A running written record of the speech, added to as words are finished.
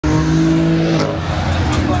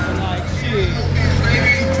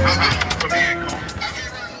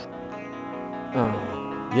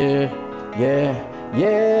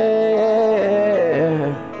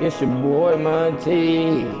your boy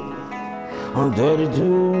Monty. I'm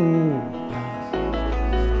 32.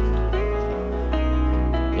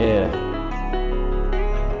 Yeah.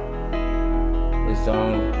 This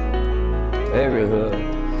song, very hood.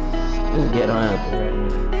 Let's get on it right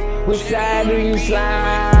now. Which side do you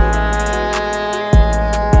slide?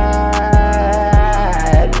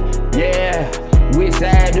 Yeah. Which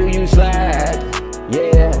side do you slide?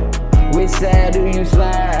 Yeah. Which side do you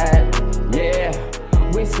slide? Yeah.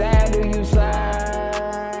 Which side do you slide?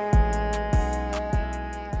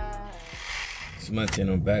 It's Monty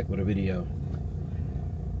and I'm back with a video.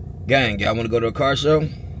 Gang, y'all wanna go to a car show?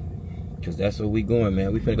 Cause that's where we going,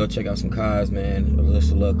 man. We finna go check out some cars, man.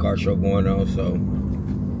 There's a little car show going on, so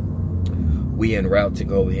we en route to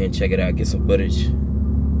go over here and check it out, get some footage.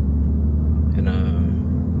 And I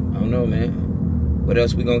don't know, man. What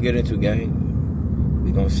else we gonna get into, gang?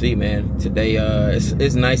 We gonna see, man. Today,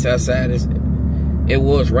 it's nice outside. It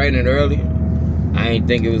was raining early. I ain't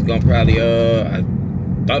think it was gonna probably, I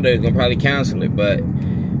thought they was gonna probably cancel it, but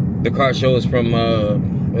the car show is from,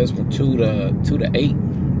 it was from 2 to 8.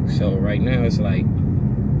 So right now it's like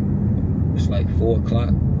 4 o'clock.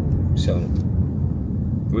 So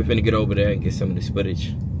we're finna get over there and get some of this footage.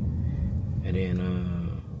 And then,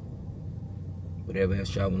 whatever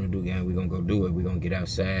else y'all wanna do, gang, we gonna go do it. We gonna get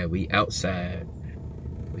outside. We outside.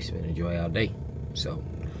 We spend enjoy our day. So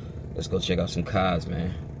let's go check out some cars,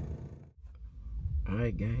 man. All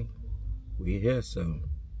right, gang, we here. So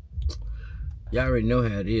y'all already know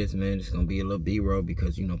how it is, man. It's gonna be a little B-roll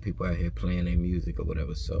because you know people out here playing their music or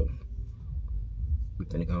whatever. So we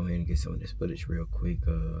finna go ahead and get some of this footage real quick.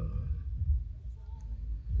 I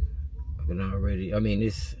mean,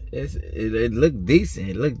 it looked decent.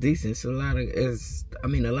 It looked decent. It's a lot of, a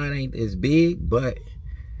lot ain't as big, but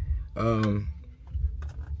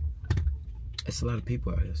it's a lot of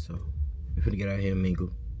people out here, so we're finna get out here and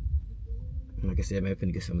mingle. Like I said, man,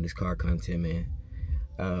 finna get some of this car content, man.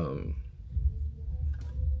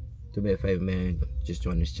 Do me a favor, man. Just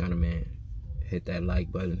join this channel, man. Hit that like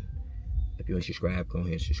button. If you ain't subscribed, go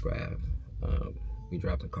ahead and subscribe. We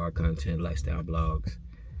dropping car content, lifestyle blogs.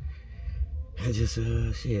 And just,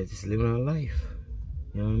 just living our life.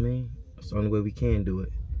 You know what I mean? That's the only way we can do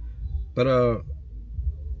it. But,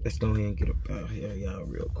 let's go ahead and get up out here, y'all,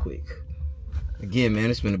 real quick. Again, man,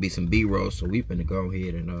 it's gonna be some B-roll, so we finna go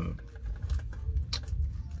ahead and,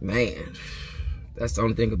 man, that's the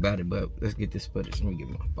only thing about it, but let's get this footage. Let me get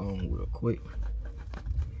my phone real quick.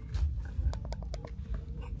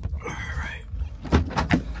 All right.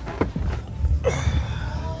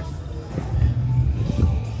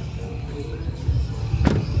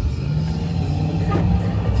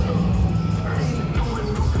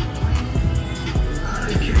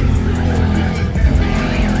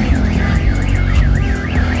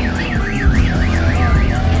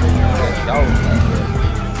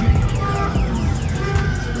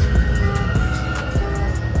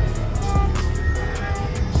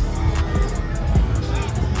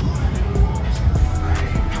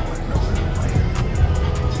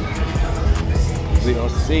 We gonna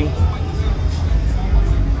see.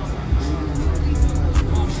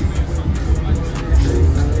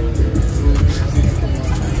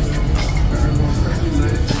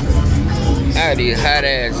 I had these hot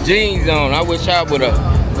ass jeans on. I wish I would've.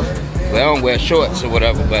 Well, I don't wear shorts or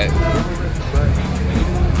whatever, but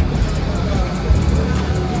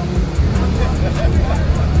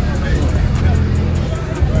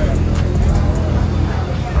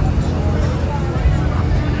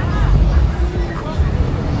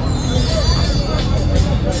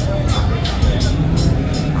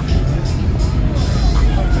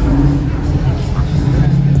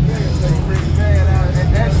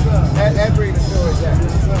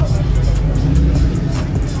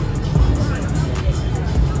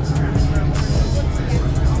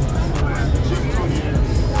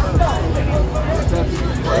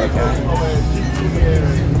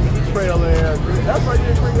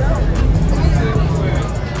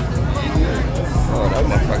oh, that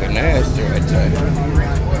motherfucker nasty right there.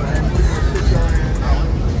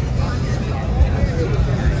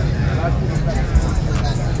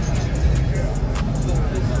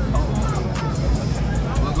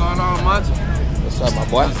 What's going on, Monty? What's up, my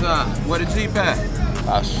boy? What's up? Where the Jeep at?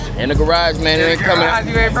 In the garage, man. It ain't coming out.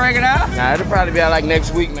 You ain't bringing it out? Nah, it'll probably be out like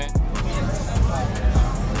next week, man.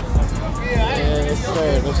 Yeah,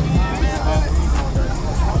 sir.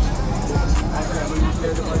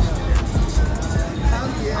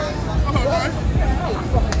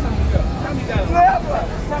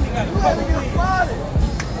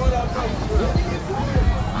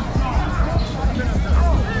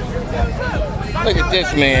 Look at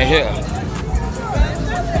this man here.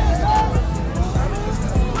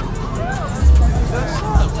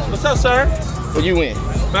 What's up, sir? Where you in?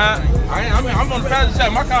 Man, I'm on the passenger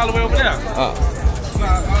side. My car all the way over there.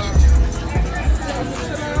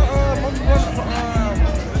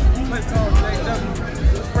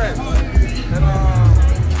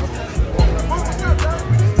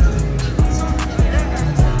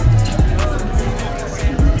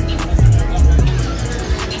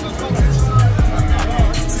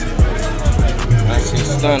 Nice and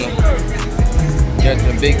stunning. Got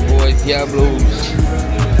the big boys, Diablos.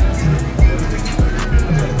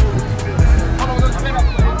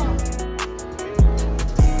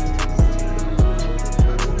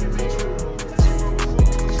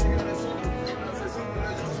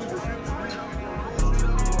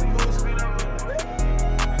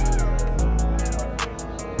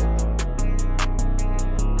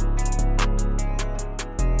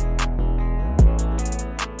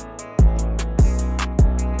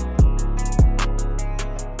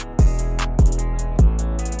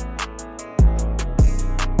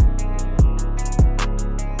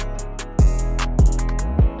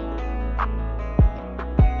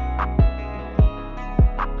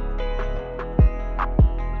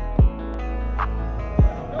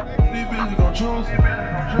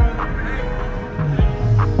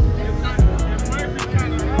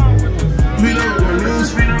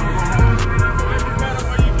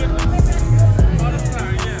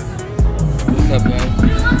 What's up, man?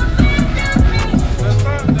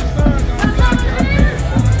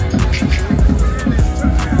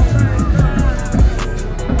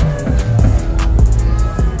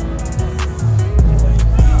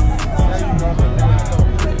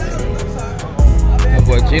 My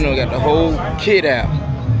boy Gino got the whole kit out.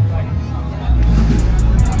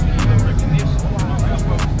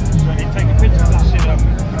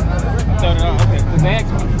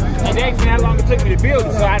 They asked me how long it took me to build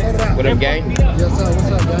it, so I didn't. What up, gang? Yes, sir.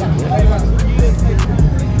 What's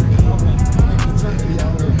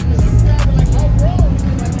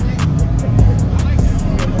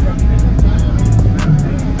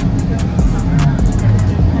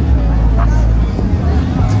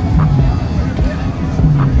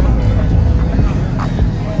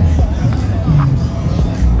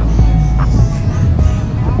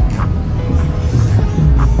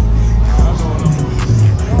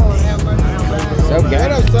up, gang?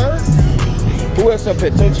 What up, sir? Who else up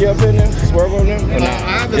here? Tunchi up in there? Swerve on them? I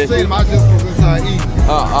haven't seen them. I just was inside eating.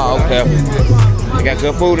 Okay. They got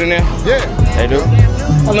good food in there? Yeah. They do?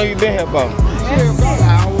 How long you been here for? Yeah, about an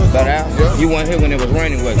hour. About an hour? Yeah. You weren't here when it was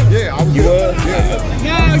raining, was you? Yeah, I was. You was?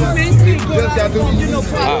 Yeah. Just got to do.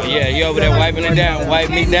 Oh, yeah. You over there wiping it down. Wipe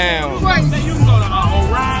me down.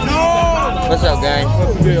 What's up, gang?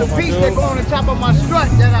 The piece that go on the top of my strut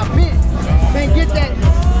that I bent. Can't get that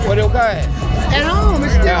What your guy at? at home.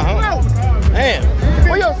 It's still broke. Damn.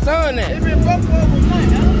 Where your son at? It been broke for over a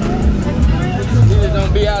month. He just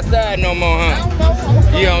don't be outside no more,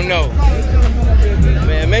 huh? You don't know.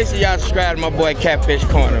 Man, make sure y'all subscribe to my boy Catfish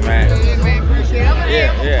Corner, man. Yeah, man, appreciate it.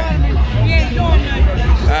 Yeah. He ain't doing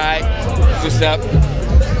nothing. Alright. What's up?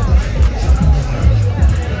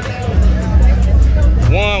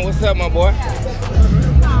 One, what's up, my boy?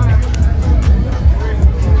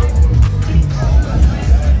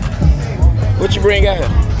 What you bring out here?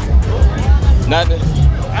 Nothing?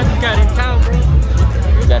 I just got in town, bro.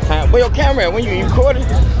 You got time? Where your camera at? When you recording?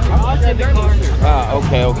 I'll in the car.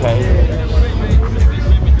 Okay.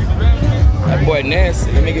 That boy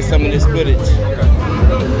nasty. Let me get some of this footage.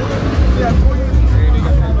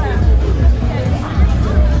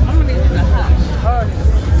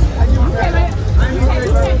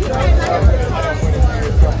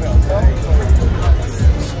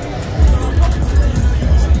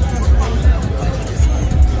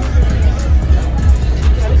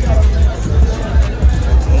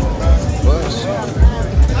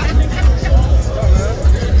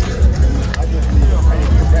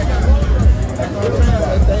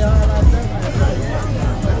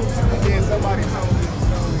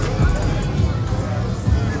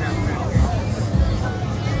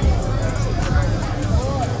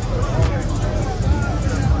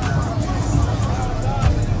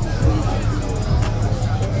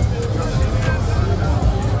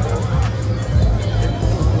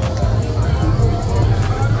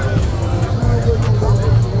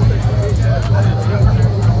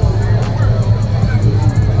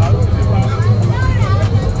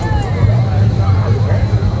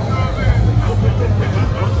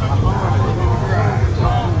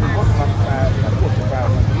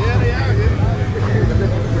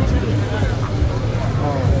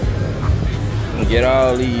 Get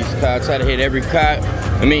all these cars. Try to hit every car.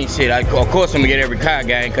 I mean, shit. Of course, I'm gonna get every car,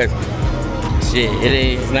 gang, cause shit, it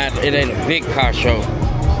ain't a big car show.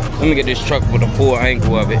 Let me get this truck with a full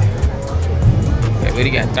angle of it. Yeah, we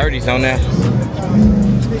got 30s on there.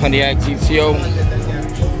 Pontiac GTO.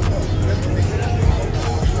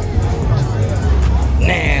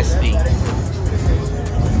 Nasty.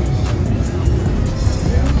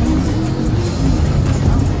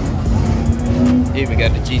 Even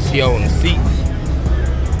got the GTO on the seats.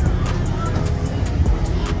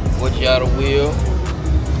 Watch out the wheel.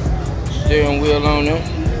 Steering wheel on them.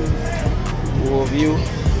 Full view.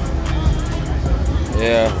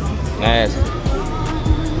 Yeah, nasty.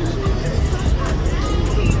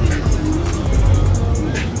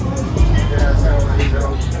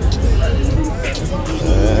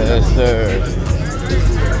 Yes, sir.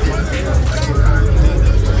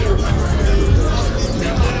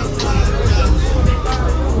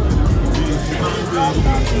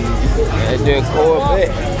 That dude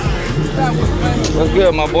Corvette. What's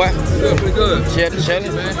good, my boy? Good, pretty good.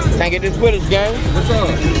 Chillin', man. Can't get this with us, gang. What's up?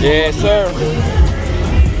 Yes, sir.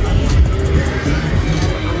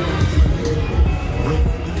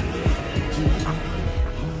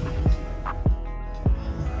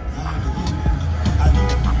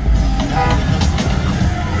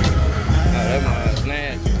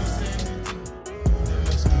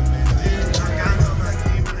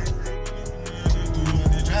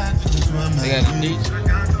 They got the beach.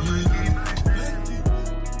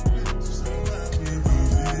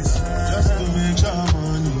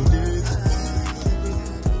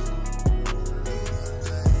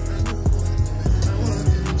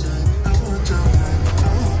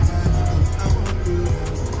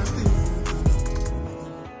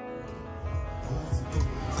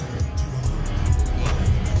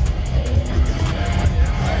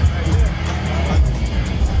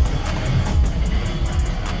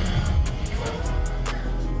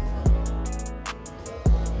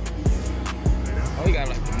 Oh, he got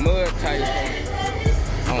like the mud tires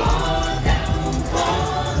on.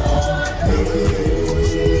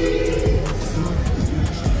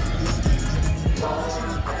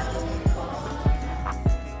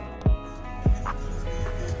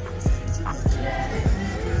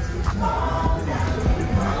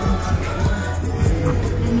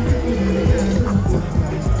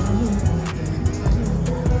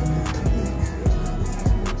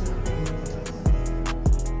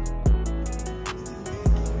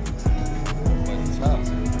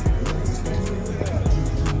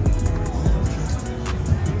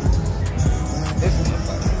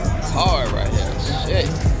 Hard right here, shit,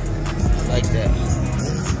 like that.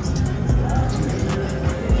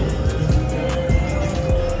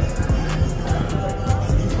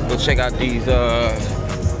 Go check out these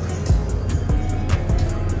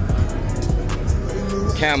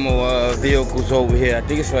camel vehicles over here. I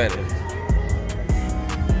think it's like a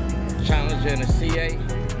Challenger and a C8.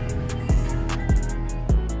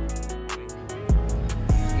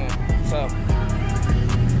 What's up?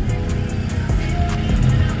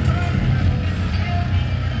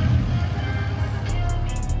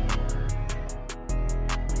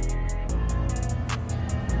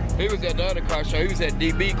 He was at the other car show. He was at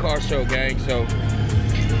DB car show, gang. So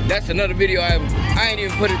that's another video. I ain't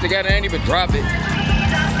even put it together. I ain't even drop it.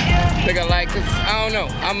 Think I like, cause I don't know.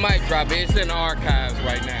 I might drop it. It's in the archives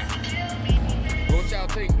right now. What y'all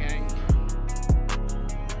think, gang?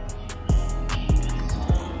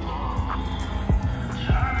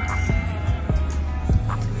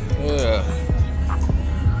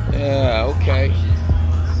 Yeah, okay.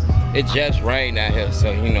 It just rained out here,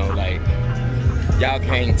 so you know, like, y'all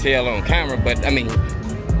can't tell on camera, but I mean,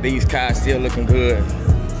 these cars still looking good.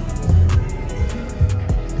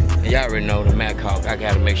 Y'all already know the Mac Hawk. I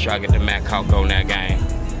gotta make sure I get the Mac Hawk on that game.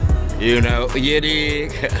 You know, you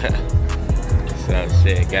dig? So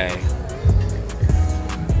shit, gang.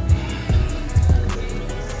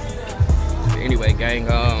 Anyway, gang,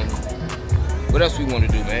 what else we want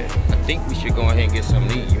to do, man? I think we should go ahead and get something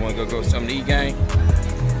to eat. You want to go something to eat, gang?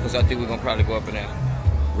 Because I think we're gonna probably go up in there.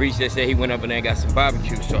 Reach just said he went up in there and got some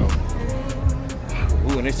barbecue, so.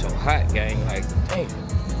 Ooh, and it's so hot, gang. Like, damn.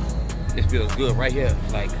 This feels good right here.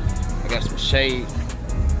 Like, I got some shade.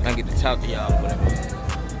 I get to talk to y'all or whatever.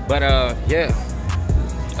 But, yeah.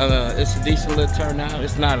 It's a decent little turnout.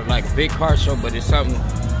 It's not like a big car show, but it's something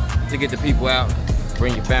to get the people out,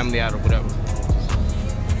 bring your family out or whatever.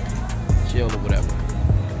 Chill or whatever.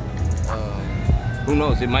 Who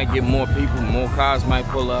knows? It might get more people, more cars might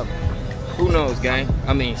pull up. Who knows, gang?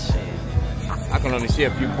 I mean, shit. I can only see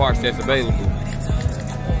a few parts that's available.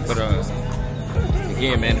 But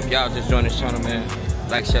again, man, if y'all just join this channel, man,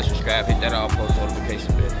 like, share, subscribe, hit that all post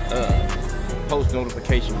notification bell. Post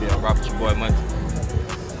notification bell. Rock with your boy Monty.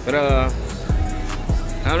 But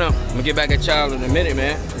I don't know. I'm gonna get back at y'all in a minute,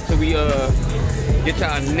 man. Until we get to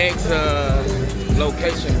our next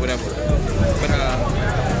location, whatever. But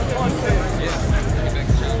yeah.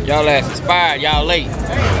 Y'all ass expired. Y'all late.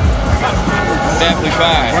 Definitely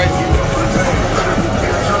fired. Right?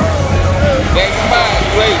 Yeah, expired.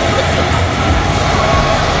 Late.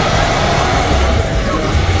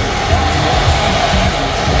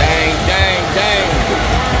 Dang.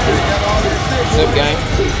 What's up, gang?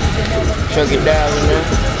 Chuck it down in there.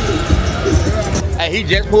 Hey, he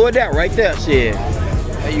just pulled out right there, shit.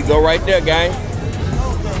 There you go, right there, gang.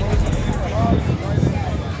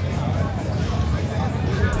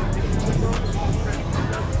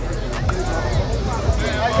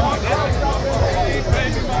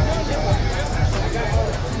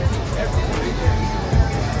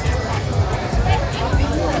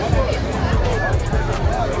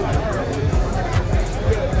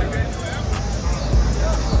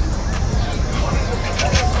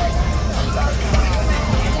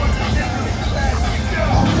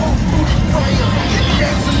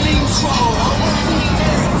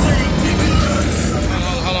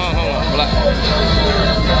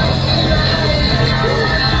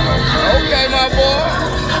 Okay, my boy.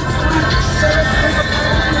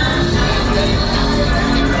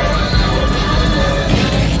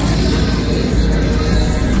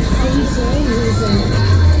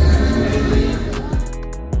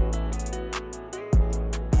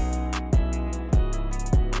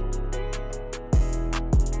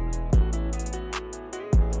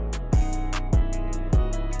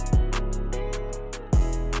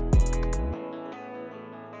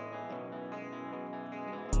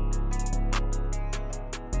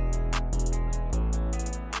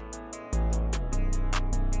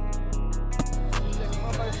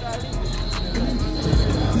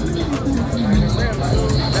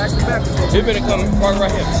 He better come park right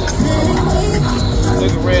here.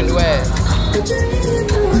 Look at Randall ass.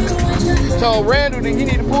 Told Randall that he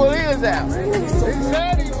need to pull his out. He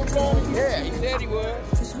said he was going. Yeah, he said he was.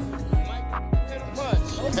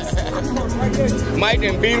 Mike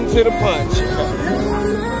done beat him to the punch.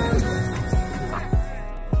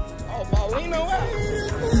 Oh, Paulino out.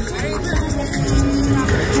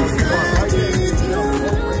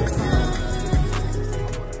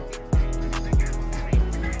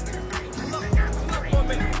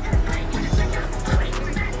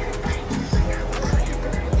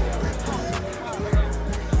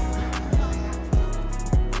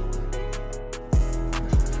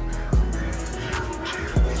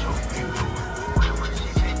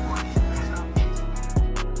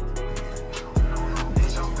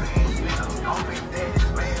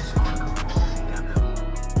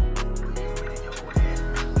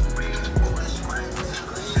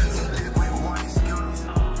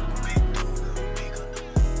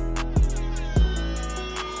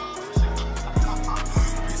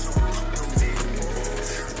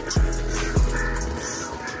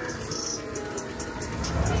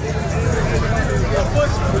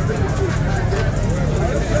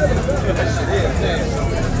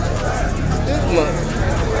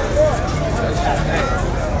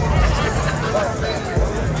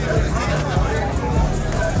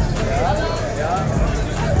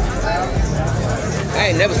 I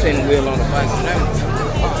ain't never seen a wheel on a bike.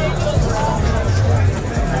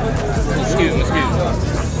 Excuse me.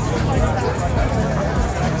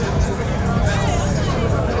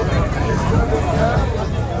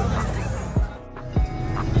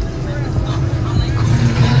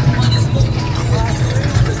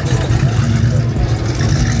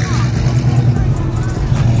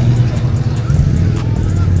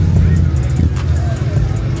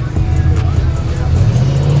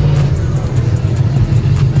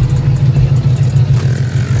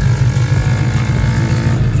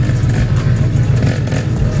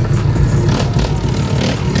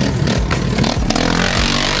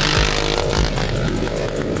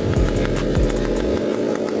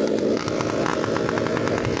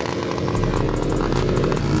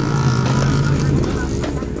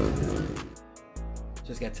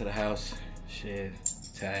 Just got to the house, shit,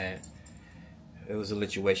 tired. It was a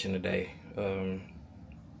lituation today.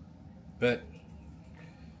 But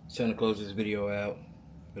it's time to close this video out.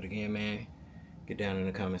 But again, man, get down in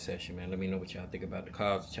the comment section, man. Let me know what y'all think about the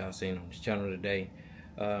cars that y'all seen on this channel today.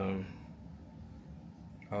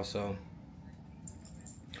 Also,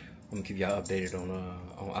 I'm gonna keep y'all updated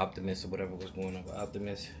on Optimus or whatever was going on with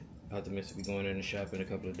Optimus. Optimus will be going in the shop in a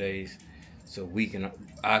couple of days, so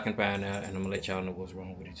I can find out, and I'm gonna let y'all know what's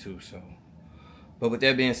wrong with it too. So, but with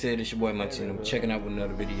that being said, it's your boy Martino. I'm checking out with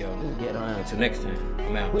another video. Until next time,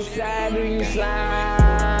 I'm out. Which side do you slide?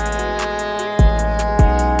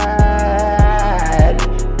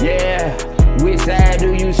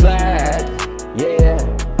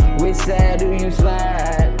 do you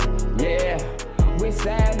slide? Yeah, which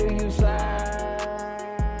side do you slide?